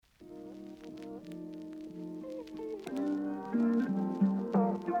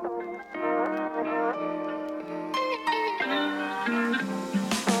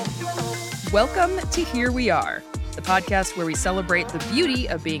Welcome to Here We Are, the podcast where we celebrate the beauty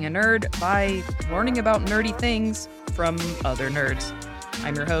of being a nerd by learning about nerdy things from other nerds.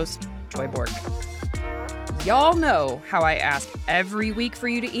 I'm your host, Joy Bork. Y'all know how I ask every week for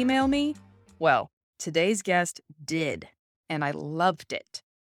you to email me? Well, today's guest did, and I loved it.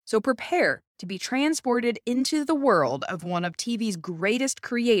 So prepare to be transported into the world of one of TV's greatest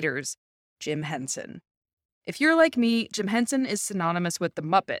creators, Jim Henson. If you're like me, Jim Henson is synonymous with the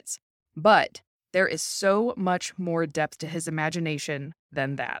Muppets, but there is so much more depth to his imagination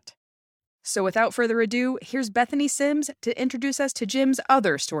than that. So without further ado, here's Bethany Sims to introduce us to Jim's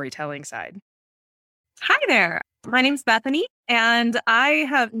other storytelling side. Hi there. My name's Bethany, and I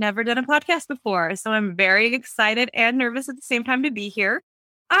have never done a podcast before, so I'm very excited and nervous at the same time to be here.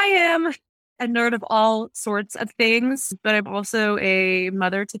 I am a nerd of all sorts of things, but I'm also a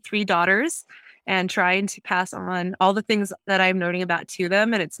mother to 3 daughters and trying to pass on all the things that I'm nerding about to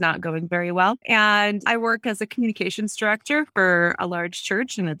them, and it's not going very well. And I work as a communications director for a large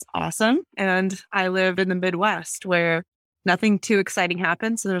church, and it's awesome. And I live in the Midwest where nothing too exciting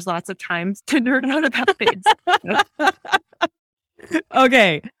happens, so there's lots of time to nerd out about things.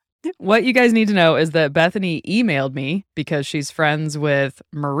 Okay. What you guys need to know is that Bethany emailed me because she's friends with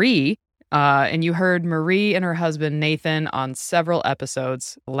Marie. And you heard Marie and her husband, Nathan, on several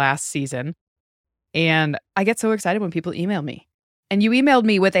episodes last season. And I get so excited when people email me. And you emailed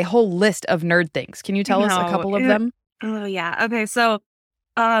me with a whole list of nerd things. Can you tell us a couple of them? Oh, yeah. Okay, so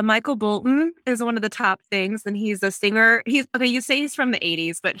Michael Bolton is one of the top things, and he's a singer. You say he's from the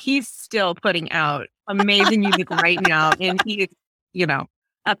 80s, but he's still putting out amazing music right now, and he's,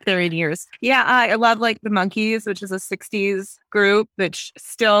 up there in years. Yeah, I love the Monkees, which is a 60s group which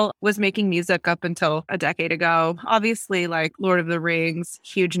still was making music up until a decade ago. Obviously, Lord of the Rings,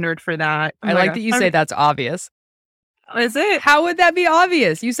 huge nerd for that. I like that you say that's obvious. Is it? How would that be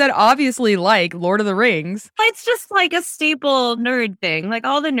obvious? You said obviously Lord of the Rings. It's just a staple nerd thing.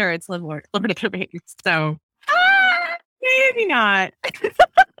 All the nerds love Lord of the Rings. So maybe not.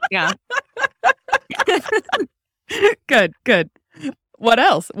 Yeah. Good. What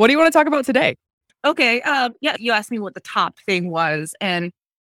else? What do you want to talk about today? Okay. Yeah, you asked me what the top thing was, and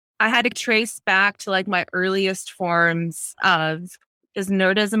I had to trace back to my earliest forms of, is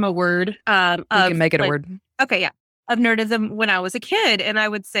nerdism a word? You can make it a word. Okay, yeah. Of nerdism when I was a kid. And I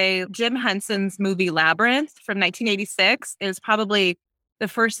would say Jim Henson's movie Labyrinth from 1986 is probably the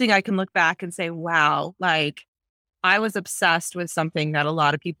first thing I can look back and say, wow, I was obsessed with something that a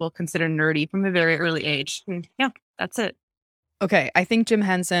lot of people consider nerdy from a very early age. And yeah, that's it. Okay, I think Jim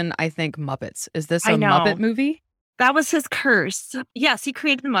Henson, I think Muppets. Is this a Muppet movie? That was his curse. Yes, he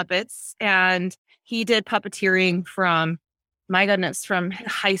created the Muppets, and he did puppeteering from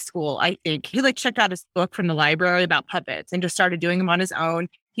high school, I think. He checked out his book from the library about puppets and just started doing them on his own.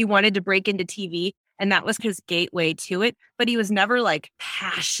 He wanted to break into TV, and that was his gateway to it. But he was never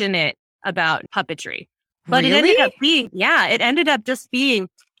passionate about puppetry. But really? it ended up just being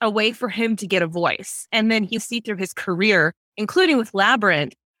a way for him to get a voice. And then you see through his career, including with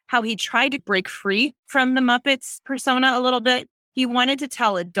Labyrinth, how he tried to break free from the Muppets persona a little bit. He wanted to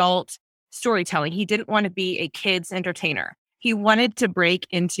tell adult storytelling. He didn't want to be a kid's entertainer. He wanted to break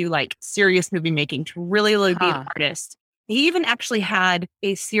into serious movie making, to really be an artist. He even actually had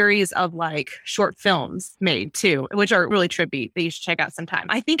a series of short films made too, which are really trippy that you should check out sometime.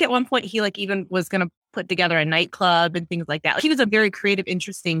 I think at one point he even was going to put together a nightclub and things like that. He was a very creative,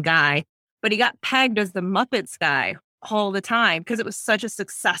 interesting guy, but he got pegged as the Muppets guy all the time because it was such a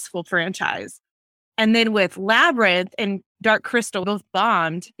successful franchise. And then with Labyrinth and Dark Crystal both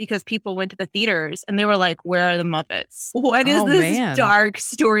bombed because people went to the theaters and they were like, where are the Muppets? What is this dark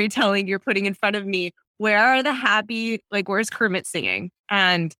storytelling you're putting in front of me? Where are the happy, where's Kermit singing?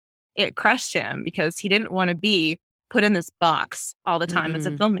 And it crushed him because he didn't want to be put in this box all the time as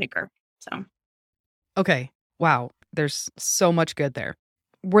a filmmaker. So, okay. Wow. There's so much good there.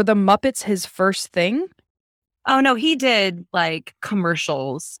 Were the Muppets his first thing? Oh, no, he did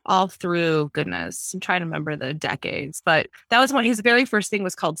commercials all through, goodness, I'm trying to remember the decades, but that was his very first thing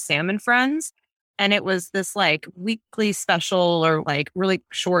was called Sam and Friends. And it was this weekly special or really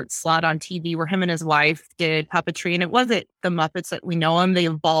short slot on TV where him and his wife did puppetry. And it wasn't the Muppets that we know them. They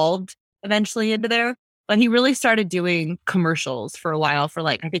evolved eventually into there. But he really started doing commercials for a while for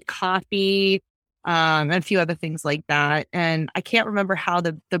I think coffee and a few other things like that. And I can't remember how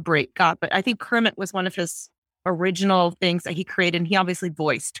the break got, but I think Kermit was one of his original things that he created. And he obviously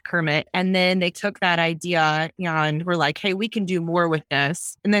voiced Kermit. And then they took that idea and were like, hey, we can do more with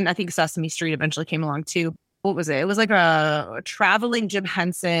this. And then I think Sesame Street eventually came along too. What was it? It was a traveling Jim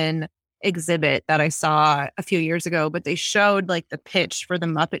Henson exhibit that I saw a few years ago, but they showed like the pitch for the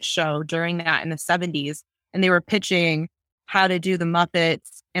Muppet Show during that in the 70s. And they were pitching how to do the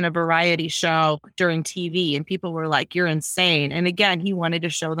Muppets in a variety show during TV. And people were like, you're insane. And again, he wanted to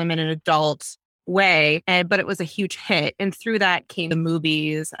show them in an adult way, but it was a huge hit. And through that came the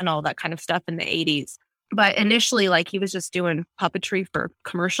movies and all that kind of stuff in the 80s. But initially, like he was just doing puppetry for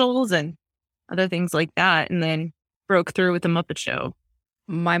commercials and other things like that. And then broke through with the Muppet Show.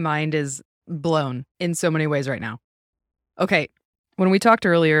 My mind is blown in so many ways right now. Okay. When we talked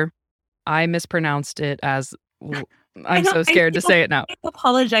earlier, I mispronounced it as I'm so scared to say it now. I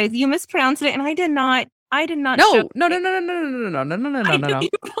apologize. You mispronounced it and I did not. No. You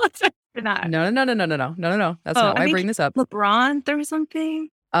apologize for that. No. That's not why I bring this up. Labyrinth or something?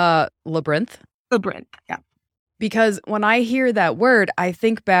 Labyrinth. Labyrinth, yeah. Because when I hear that word, I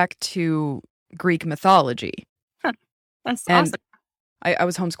think back to Greek mythology. That's and awesome. I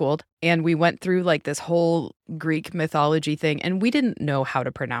was homeschooled and we went through like this whole Greek mythology thing and we didn't know how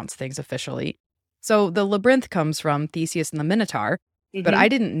to pronounce things officially. So the labyrinth comes from Theseus and the Minotaur, but I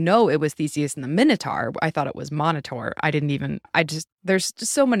didn't know it was Theseus and the Minotaur. I thought it was Monitor. There's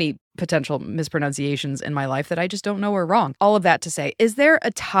just so many potential mispronunciations in my life that I just don't know are wrong. All of that to say, is there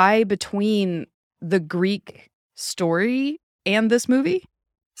a tie between the Greek story and this movie?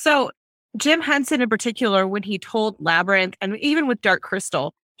 So Jim Henson in particular, when he told Labyrinth and even with Dark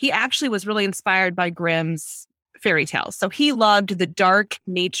Crystal, he actually was really inspired by Grimm's fairy tales. So he loved the dark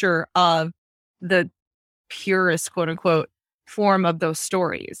nature of the purest, quote unquote, form of those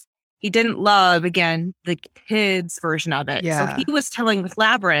stories. He didn't love, again, the kids' version of it. Yeah. So he was telling with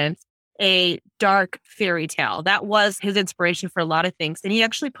Labyrinth a dark fairy tale. That was his inspiration for a lot of things. And he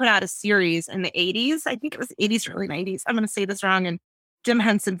actually put out a series in the 80s. I think it was 80s, early 90s. I'm going to say this wrong. And Jim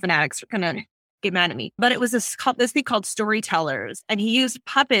Henson fanatics are going to get mad at me. But it was this thing called Storytellers. And he used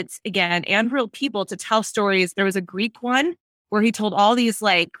puppets again and real people to tell stories. There was a Greek one where he told all these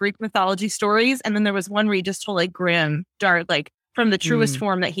like Greek mythology stories. And then there was one where he just told like grim, dark, like from the truest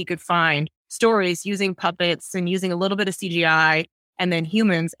form that he could find stories using puppets and using a little bit of CGI and then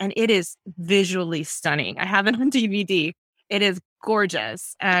humans. And it is visually stunning. I have it on DVD. It is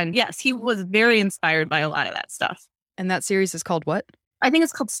gorgeous. And yes, he was very inspired by a lot of that stuff. And that series is called what? I think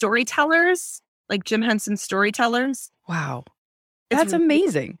it's called Storytellers, like Jim Henson's Storytellers. Wow. That's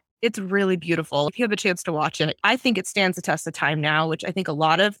amazing. It's really beautiful. If you have a chance to watch it, I think it stands the test of time now, which I think a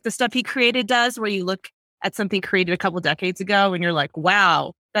lot of the stuff he created does, where you look at something created a couple decades ago and you're like,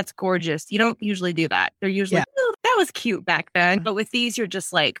 wow, that's gorgeous. You don't usually do that. They're usually, oh, that was cute back then. But with these, you're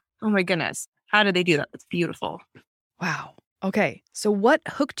just like, oh my goodness, how did they do that? It's beautiful. Wow. Okay. So what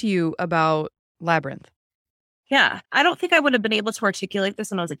hooked you about Labyrinth? Yeah, I don't think I would have been able to articulate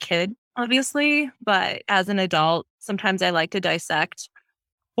this when I was a kid, obviously. But as an adult, sometimes I like to dissect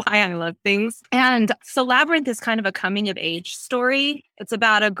why I love things. And so Labyrinth is kind of a coming of age story. It's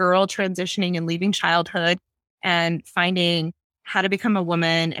about a girl transitioning and leaving childhood and finding how to become a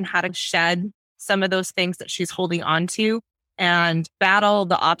woman and how to shed some of those things that she's holding on to and battle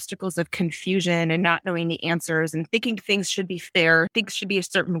the obstacles of confusion and not knowing the answers and thinking things should be fair, things should be a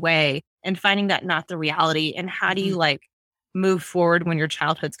certain way, and finding that not the reality. And how do you like move forward when your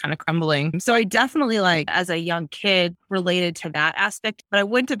childhood's kind of crumbling? So I definitely as a young kid related to that aspect, but I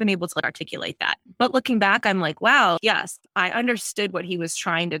wouldn't have been able to articulate that. But looking back, I'm like, wow, yes, I understood what he was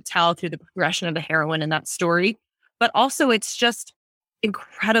trying to tell through the progression of the heroine in that story. But also it's just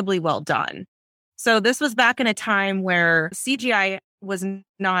incredibly well done. So this was back in a time where CGI was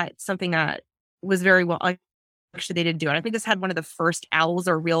not something that was very well, actually they didn't do it. I think this had one of the first owls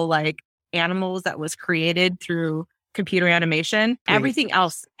or real animals that was created through computer animation. Everything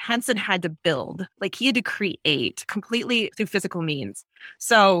else, Henson had to build. He had to create completely through physical means.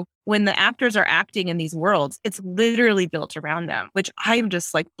 So when the actors are acting in these worlds, it's literally built around them, which I'm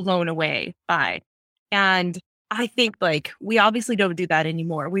just blown away by. And I think we obviously don't do that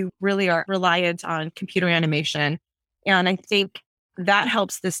anymore. We really are reliant on computer animation. And I think that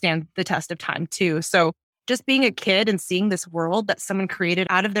helps this stand the test of time too. So just being a kid and seeing this world that someone created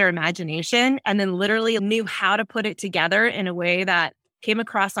out of their imagination and then literally knew how to put it together in a way that came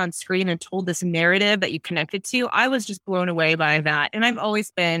across on screen and told this narrative that you connected to, I was just blown away by that. And I've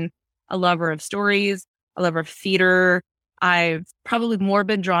always been a lover of stories, a lover of theater. I've probably more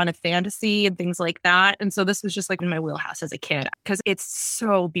been drawn to fantasy and things like that. And so this was just in my wheelhouse as a kid because it's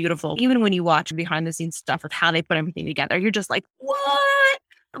so beautiful. Even when you watch behind the scenes stuff of how they put everything together, you're just like, what?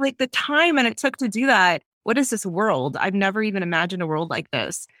 The time and it took to do that. What is this world? I've never even imagined a world like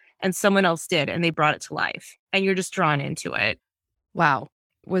this. And someone else did, and they brought it to life. And you're just drawn into it. Wow.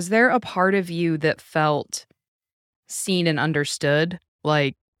 Was there a part of you that felt seen and understood?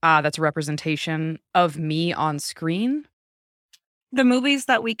 that's a representation of me on screen. The movies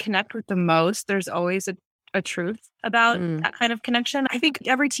that we connect with the most, there's always a truth about that kind of connection. I think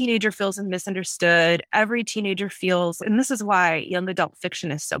every teenager feels misunderstood. Every teenager feels, and this is why young adult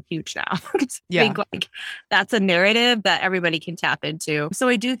fiction is so huge now. I think like that's a narrative that everybody can tap into. So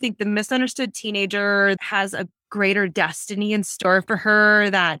I do think the misunderstood teenager has a greater destiny in store for her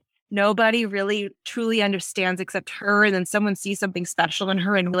that nobody really truly understands except her. And then someone sees something special in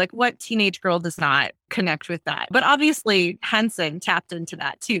her and like, what teenage girl does not connect with that? But obviously Henson tapped into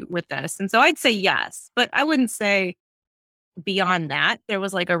that too with this. And so I'd say yes, but I wouldn't say beyond that, there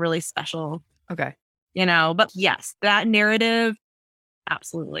was like a really special, but yes, that narrative.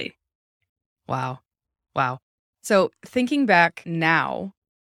 Absolutely. Wow. So thinking back now,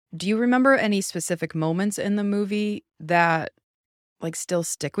 do you remember any specific moments in the movie that like still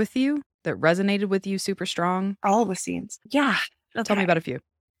stick with you, that resonated with you super strong? All the scenes. Yeah. Okay. Tell me about a few.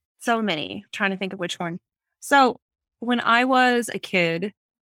 So many. Trying to think of which one. So when I was a kid,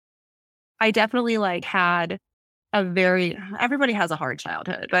 I definitely like had everybody has a hard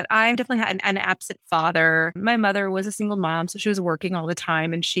childhood, but I definitely had an absent father. My mother was a single mom, so she was working all the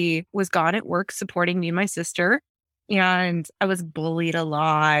time and she was gone at work supporting me and my sister. And I was bullied a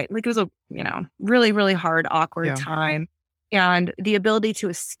lot. Like it was a, really, really hard, awkward time. And the ability to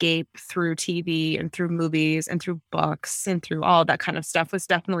escape through TV and through movies and through books and through all that kind of stuff was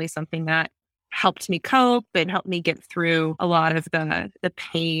definitely something that helped me cope and helped me get through a lot of the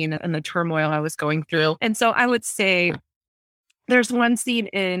pain and the turmoil I was going through. And so I would say there's one scene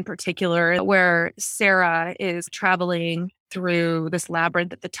in particular where Sarah is traveling through this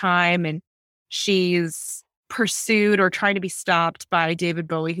labyrinth at the time and she's pursued or trying to be stopped by David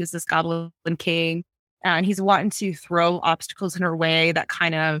Bowie, who's this goblin king. And he's wanting to throw obstacles in her way that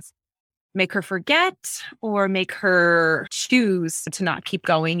kind of make her forget or make her choose to not keep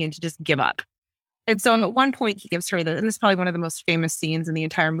going and to just give up. And so at one point he gives her and this is probably one of the most famous scenes in the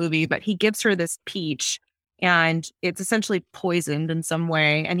entire movie, but he gives her this peach and it's essentially poisoned in some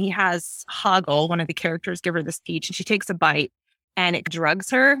way. And he has Hoggle, one of the characters, give her this peach and she takes a bite and it drugs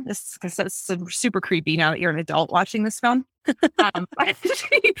her. This is super creepy now that you're an adult watching this film.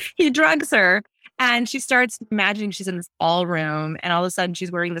 He drugs her. And she starts imagining she's in this ballroom and all of a sudden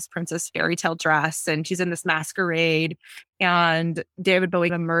she's wearing this princess fairy tale dress and she's in this masquerade and David Bowie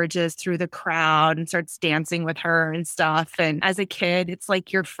emerges through the crowd and starts dancing with her and stuff. And as a kid, it's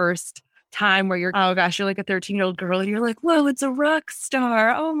like your first time where you're like a 13-year-old girl and you're like, whoa, it's a rock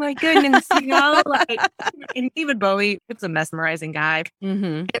star. Oh my goodness. And David Bowie, it's a mesmerizing guy.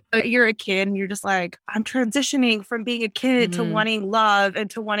 Mm-hmm. You're a kid and you're just like, I'm transitioning from being a kid to wanting love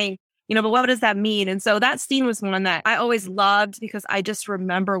and to wanting but what does that mean? And so that scene was one that I always loved because I just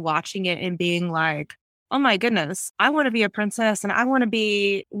remember watching it and being like, oh my goodness, I want to be a princess and I want to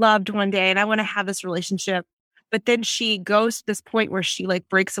be loved one day and I want to have this relationship. But then she goes to this point where she like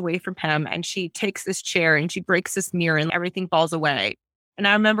breaks away from him and she takes this chair and she breaks this mirror and everything falls away. And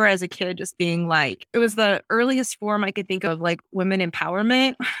I remember as a kid just being like, it was the earliest form I could think of like women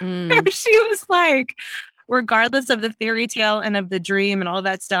empowerment. She was like, regardless of the fairy tale and of the dream and all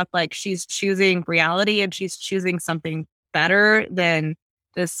that stuff, like she's choosing reality and she's choosing something better than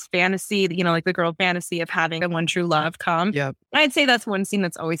this fantasy, like the girl fantasy of having a one true love come. Yep. I'd say that's one scene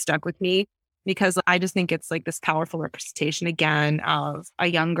that's always stuck with me because I just think it's like this powerful representation again of a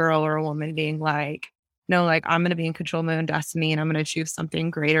young girl or a woman being like, no, like I'm going to be in control of my own destiny and I'm going to choose something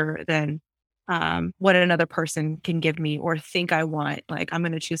greater than what another person can give me or think I want. Like I'm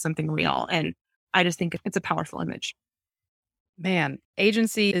going to choose something real. And I just think it's a powerful image. Man,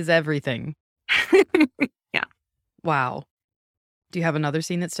 agency is everything. Yeah. Wow. Do you have another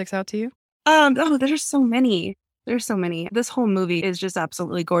scene that sticks out to you? There's so many. There's so many. This whole movie is just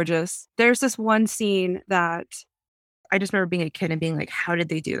absolutely gorgeous. There's this one scene that I just remember being a kid and being like, how did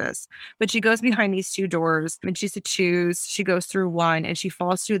they do this? But she goes behind these two doors and she's to choose. She goes through one and she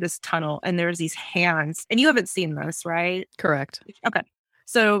falls through this tunnel and there's these hands. And you haven't seen this, right? Correct. Okay.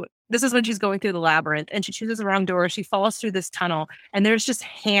 So this is when she's going through the labyrinth and she chooses the wrong door. She falls through this tunnel and there's just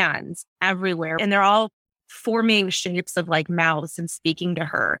hands everywhere. And they're all forming shapes of like mouths and speaking to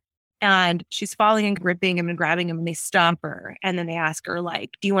her. And she's falling and gripping him and grabbing him and they stomp her. And then they ask her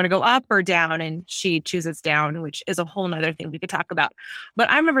like, do you want to go up or down? And she chooses down, which is a whole nother thing we could talk about. But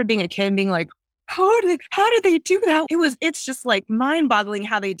I remember being a kid and being like, how did they do that? It's just like mind boggling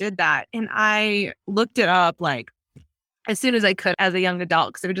how they did that. And I looked it up like as soon as I could as a young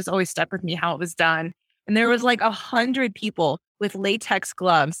adult, because it just always stuck with me how it was done. And there was like 100 people with latex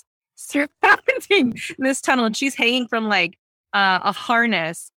gloves surrounding this tunnel. And she's hanging from like a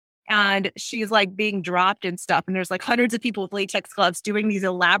harness. and she's like being dropped and stuff. And there's like hundreds of people with latex gloves doing these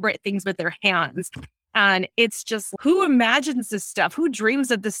elaborate things with their hands. And it's just, who imagines this stuff? Who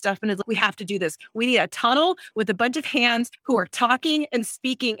dreams of this stuff? And is like, we have to do this. We need a tunnel with a bunch of hands who are talking and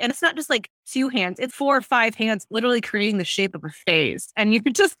speaking. And it's not just like 2 hands, it's 4 or 5 hands, literally creating the shape of a face. And you're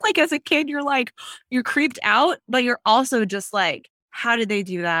just like, as a kid, you're like, you're creeped out, but you're also just like, how did they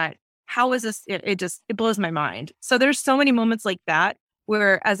do that? How is this? It blows my mind. So there's so many moments like that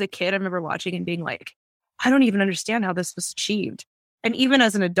where as a kid, I remember watching and being like, I don't even understand how this was achieved. And even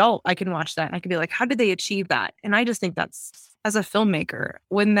as an adult, I can watch that and I can be like, how did they achieve that? And I just think that's, as a filmmaker,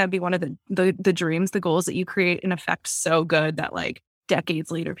 wouldn't that be one of the dreams, the goals that you create an effect so good that like decades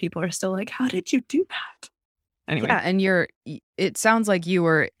later, people are still like, how did you do that? Anyway. Yeah, and it sounds like you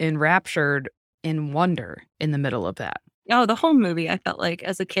were enraptured in wonder in the middle of that. Oh, the whole movie, I felt like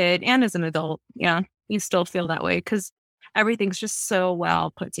as a kid and as an adult, yeah, you still feel that way because everything's just so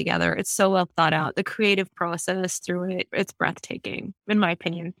well put together. It's so well thought out. The creative process through it, it's breathtaking, in my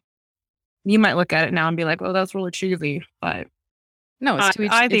opinion. You might look at it now and be like, well, that's really cheesy. But no, it's to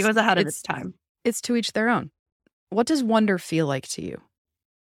each, I think it was ahead of its time. It's to each their own. What does wonder feel like to you?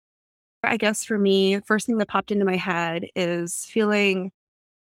 I guess for me, first thing that popped into my head is feeling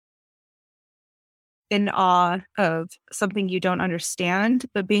in awe of something you don't understand,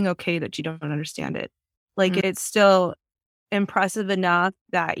 but being okay that you don't understand it. Like it's still impressive enough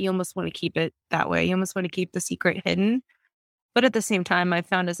that you almost want to keep it that way. You almost want to keep the secret hidden. But at the same time, I've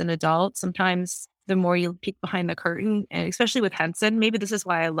found as an adult, sometimes the more you peek behind the curtain, and especially with Henson, maybe this is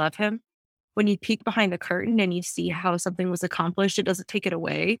why I love him. When you peek behind the curtain and you see how something was accomplished, it doesn't take it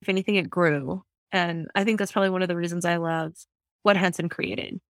away. If anything, it grew. And I think that's probably one of the reasons I love what Henson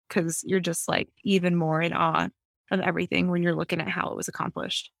created, because you're just like even more in awe of everything when you're looking at how it was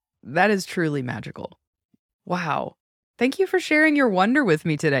accomplished. That is truly magical. Wow. Thank you for sharing your wonder with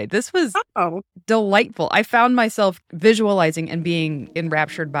me today. This was delightful. I found myself visualizing and being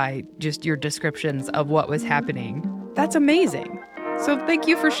enraptured by just your descriptions of what was happening. That's amazing. So thank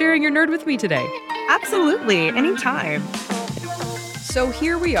you for sharing your nerd with me today. Absolutely. Anytime. So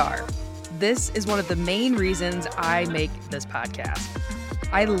here we are. This is one of the main reasons I make this podcast.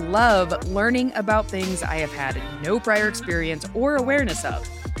 I love learning about things I have had no prior experience or awareness of.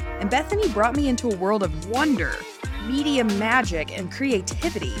 And Bethany brought me into a world of wonder, media magic, and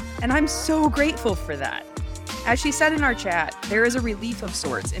creativity, and I'm so grateful for that. As she said in our chat, there is a relief of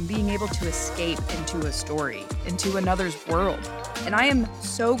sorts in being able to escape into a story, into another's world. And I am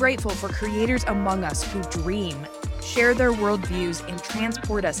so grateful for creators among us who dream, share their worldviews, and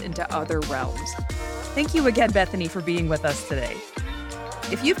transport us into other realms. Thank you again, Bethany, for being with us today.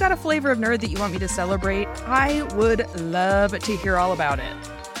 If you've got a flavor of nerd that you want me to celebrate, I would love to hear all about it.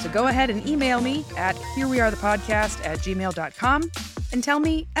 So go ahead and email me at herewearethepodcast@gmail.com and tell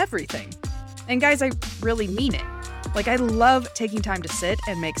me everything. And guys, I really mean it. Like, I love taking time to sit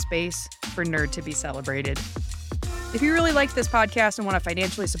and make space for nerd to be celebrated. If you really like this podcast and want to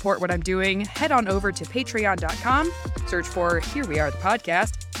financially support what I'm doing, head on over to patreon.com, search for Here We Are the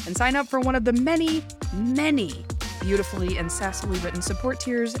Podcast, and sign up for one of the many, many beautifully and sassily written support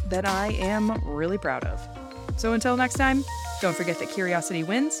tiers that I am really proud of. So until next time, don't forget that curiosity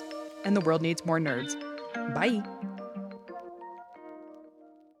wins and the world needs more nerds. Bye.